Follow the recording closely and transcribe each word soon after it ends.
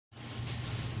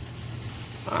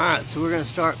Alright, so we're going to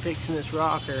start fixing this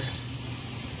rocker.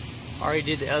 Already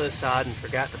did the other side and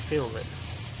forgot to film it.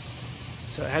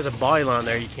 So it has a body line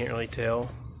there, you can't really tell.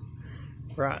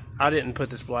 Right, I didn't put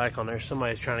this black on there,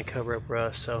 somebody's trying to cover up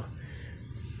rust. So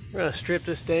we're going to strip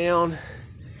this down.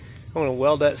 I'm going to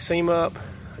weld that seam up.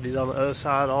 I did it on the other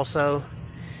side also.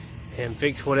 And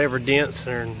fix whatever dents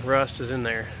and rust is in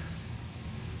there.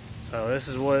 So this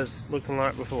is what it's looking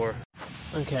like before.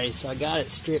 Okay, so I got it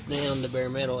stripped down to bare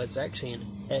metal. It's actually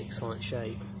in excellent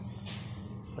shape.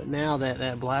 But now that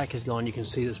that black is gone, you can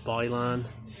see this body line.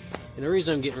 And the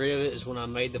reason I'm getting rid of it is when I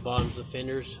made the bottoms of the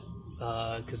fenders,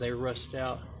 because they were rusted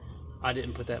out, I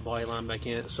didn't put that body line back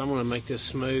in it. So I'm going to make this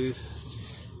smooth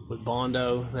with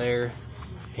Bondo there.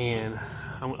 And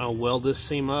I'm going to weld this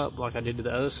seam up like I did to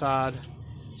the other side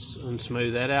and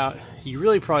smooth that out. You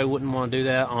really probably wouldn't want to do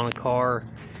that on a car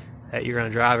that you're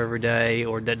going to drive every day,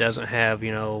 or that doesn't have,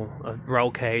 you know, a roll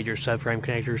cage or subframe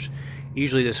connectors.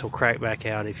 Usually this will crack back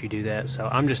out if you do that. So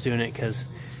I'm just doing it because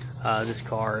this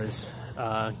car has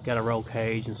got a roll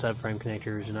cage and subframe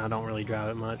connectors, and I don't really drive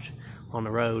it much on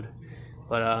the road.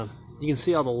 But you can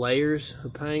see all the layers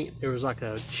of paint. There was like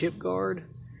a chip guard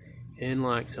and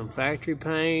like some factory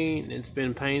paint. It's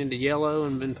been painted to yellow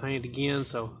and been painted again.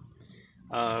 So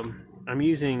I'm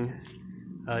using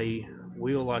a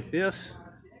wheel like this,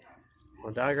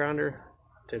 a die grinder,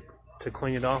 to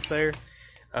clean it off there.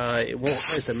 It won't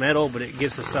hurt the metal, but it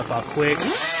gets the stuff off quick.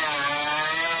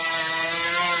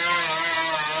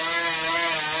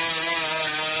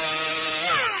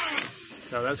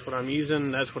 So that's what I'm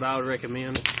using. That's what I would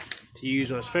recommend to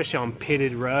use, especially on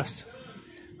pitted rust.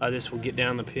 This will get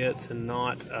down the pits and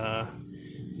not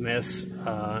mess.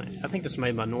 I think it's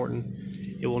made by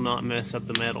Norton. It will not mess up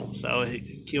the metal. So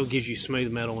it gives you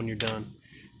smooth metal when you're done.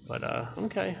 But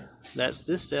okay, that's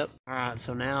this step. Alright,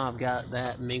 so now I've got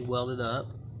that MIG welded up.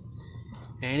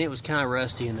 And it was kind of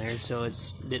rusty in there, so it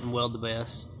didn't weld the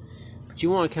best. But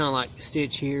you want to kind of like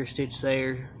stitch here, stitch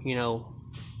there, you know,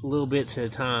 little bits at a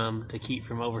time to keep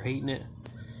from overheating it.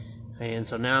 And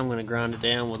so now I'm going to grind it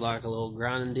down with like a little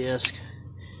grinding disc,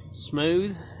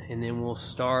 smooth, and then we'll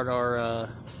start our,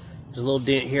 there's a little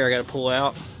dent here I got to pull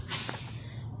out,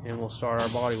 and we'll start our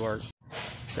body work.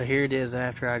 So here it is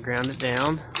after I ground it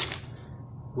down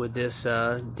with this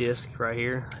disc right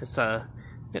here.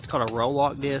 It's called a roll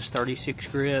lock disc, 36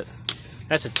 grit.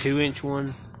 That's a 2-inch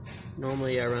one.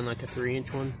 Normally I run like a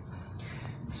 3-inch one.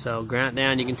 So ground it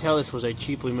down. You can tell this was a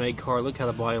cheaply made car. Look how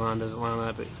the body line doesn't line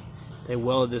up. They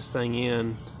welded this thing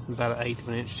in about 1/8 of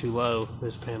an inch too low.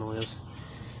 This panel is.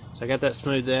 So I got that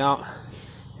smoothed out,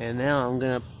 and now I'm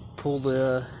gonna pull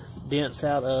the dents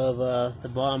out of the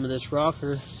bottom of this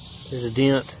rocker. There's a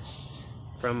dent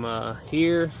from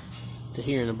here to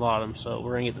here in the bottom, so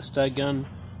we're gonna get the stud gun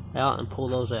out and pull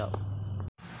those out.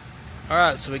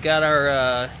 Alright, so we got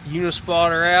our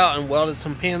unispotter out and welded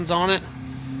some pins on it.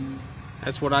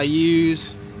 That's what I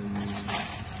use.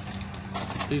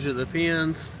 These are the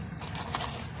pins.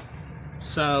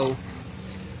 So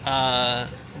the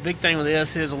big thing with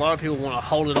this is a lot of people want to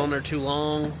hold it on there too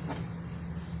long.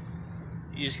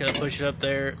 You just gotta push it up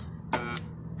there,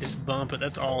 just bump it.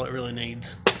 That's all it really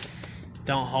needs.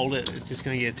 Don't hold it, it's just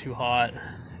gonna get too hot.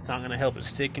 It's not gonna help it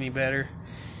stick any better.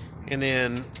 And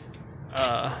then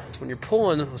when you're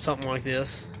pulling with something like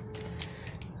this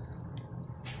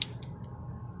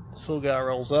little guy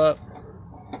rolls up,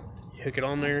 you hook it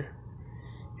on there,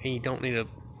 and you don't need to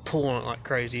pull on it like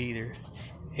crazy either.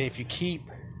 And if you keep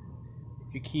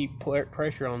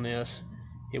pressure on this,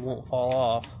 it won't fall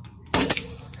off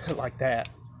like that.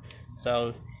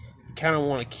 So you kind of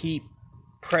want to keep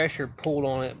pressure pulled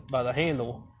on it by the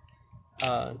handle.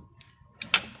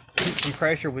 Keep some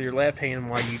pressure with your left hand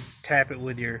while you tap it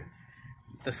with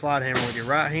the slide hammer with your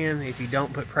right hand. If you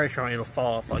don't put pressure on it, it'll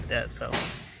fall off like that. So,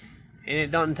 and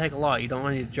it doesn't take a lot. You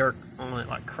don't need to jerk on it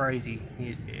like crazy.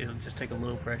 It'll just take a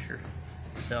little pressure.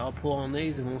 So I'll pull on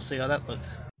these and we'll see how that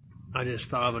looks. I just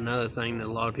thought of another thing that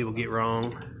a lot of people get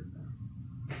wrong.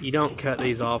 You don't cut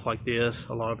these off like this.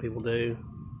 A lot of people do.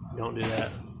 Don't do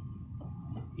that.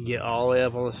 You get all the way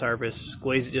up on the surface,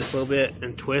 squeeze it just a little bit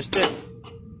and twist it,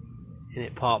 and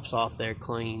it pops off there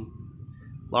clean.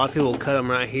 A lot of people cut them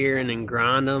right here and then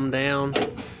grind them down.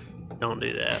 Don't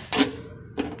do that.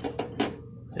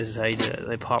 This is how you do it.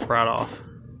 They pop right off.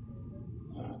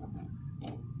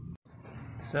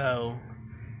 So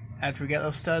after we got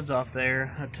those studs off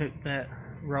there, I took that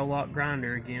roll lock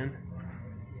grinder again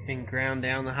and ground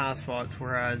down the high spots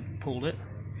where I pulled it.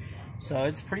 So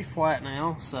it's pretty flat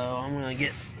now, so I'm going to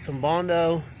get some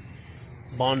Bondo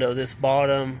this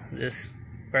bottom, this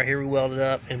right here we welded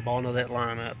up, and Bondo that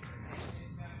line up.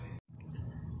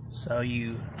 So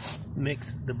you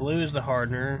mix, the blue is the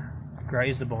hardener, gray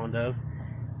is the Bondo.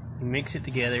 You mix it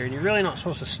together, and you're really not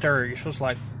supposed to stir it. You're supposed to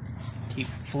like keep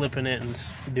flipping it and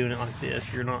doing it like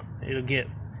this. You're not, it'll get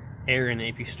air in it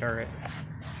if you stir it.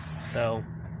 So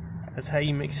that's how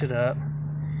you mix it up.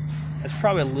 That's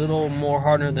probably a little more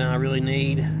hardener than I really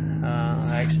need.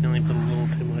 I accidentally put a little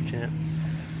too much in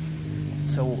it.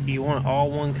 So you want it all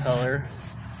one color,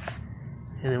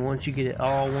 and then once you get it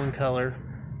all one color,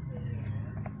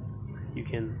 you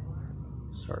can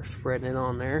start spreading it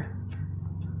on there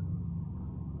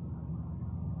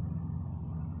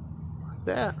like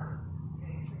that,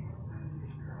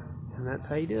 and that's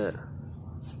how you do it.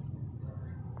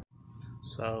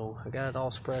 So I got it all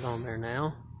spread on there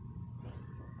now.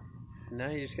 Now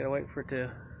you just gotta wait for it to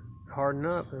harden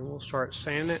up, and we'll start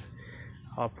sanding it.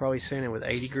 I'll probably sand it with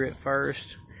 80 grit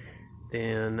first,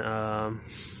 then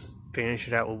finish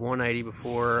it out with 180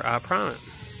 before I prime it.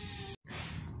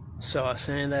 So I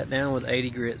sanded that down with 80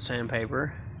 grit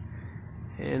sandpaper,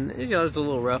 and it has a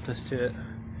little roughness to it.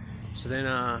 So then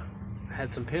I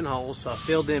had some pinholes, so I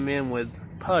filled them in with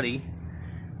putty,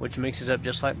 which mixes up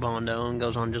just like Bondo and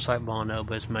goes on just like Bondo,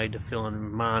 but it's made to fill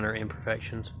in minor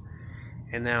imperfections.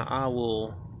 And now I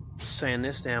will sand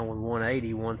this down with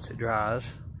 180 once it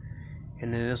dries,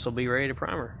 and then this will be ready to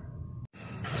primer.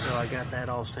 So I got that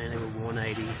all sanded with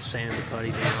 180, sanded the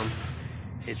putty down.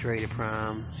 It's ready to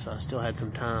prime, so I still had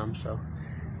some time. So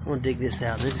I'm gonna dig this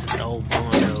out. This is old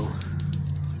Bondo.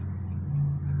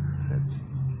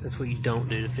 That's what you don't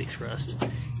do to fix rust.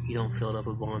 You don't fill it up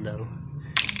with Bondo.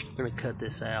 I'm gonna cut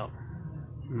this out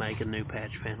and make a new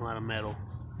patch panel out of metal.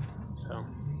 So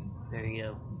there you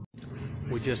go.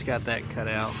 We just got that cut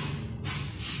out.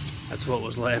 That's what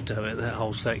was left of it. That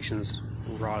whole section's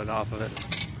rotted off of it.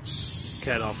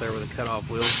 Cut off there with a cut-off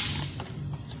wheel.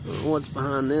 What's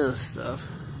behind this stuff?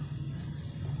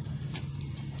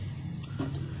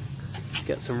 It's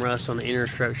got some rust on the inner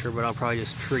structure, but I'll probably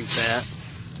just treat that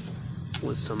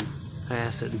with some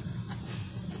acid.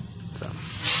 So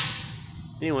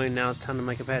anyway, now it's time to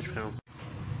make a patch panel.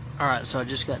 Alright, so I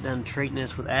just got done treating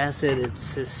this with acid.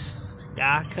 It's this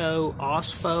Geico,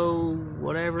 Ospo,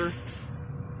 whatever.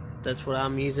 That's what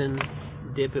I'm using.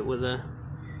 Dip it with a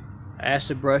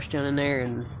acid brush down in there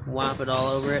and wipe it all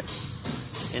over it.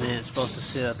 And then it's supposed to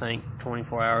sit, I think,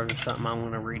 24 hours or something. I'm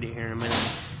going to read it here in a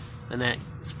minute. And that's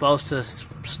supposed to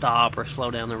stop or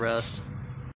slow down the rust.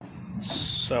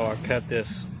 So I cut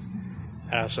this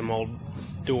out of some old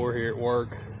door here at work.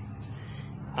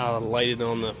 I laid it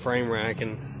on the frame rack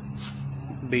and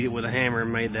beat it with a hammer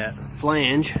and made that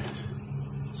flange.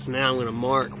 So now I'm going to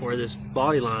mark where this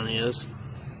body line is,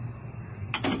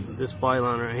 this body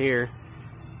line right here,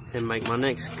 and make my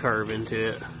next curve into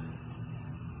it.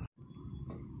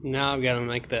 Now I've got to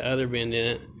make the other bend in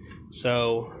it.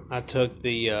 So I took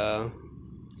the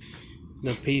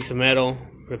piece of metal,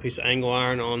 a piece of angle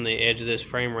iron on the edge of this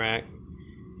frame rack,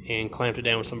 and clamped it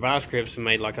down with some vice grips and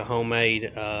made like a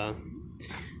homemade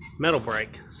metal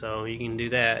brake. So you can do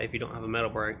that if you don't have a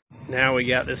metal brake. Now we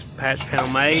got this patch panel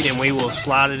made, and we will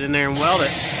slide it in there and weld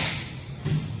it.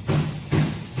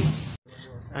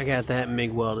 I got that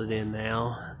MIG welded in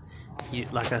now.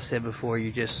 Like I said before,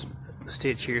 you just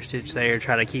stitch here, stitch there,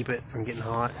 try to keep it from getting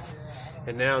hot.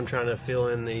 And now I'm trying to fill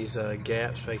in these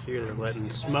gaps back here. They're letting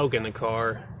smoke in the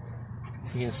car.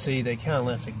 You can see they kind of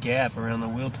left a gap around the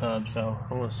wheel tub, so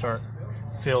I'm going to start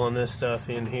filling this stuff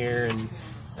in here and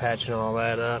patching all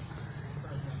that up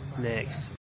next.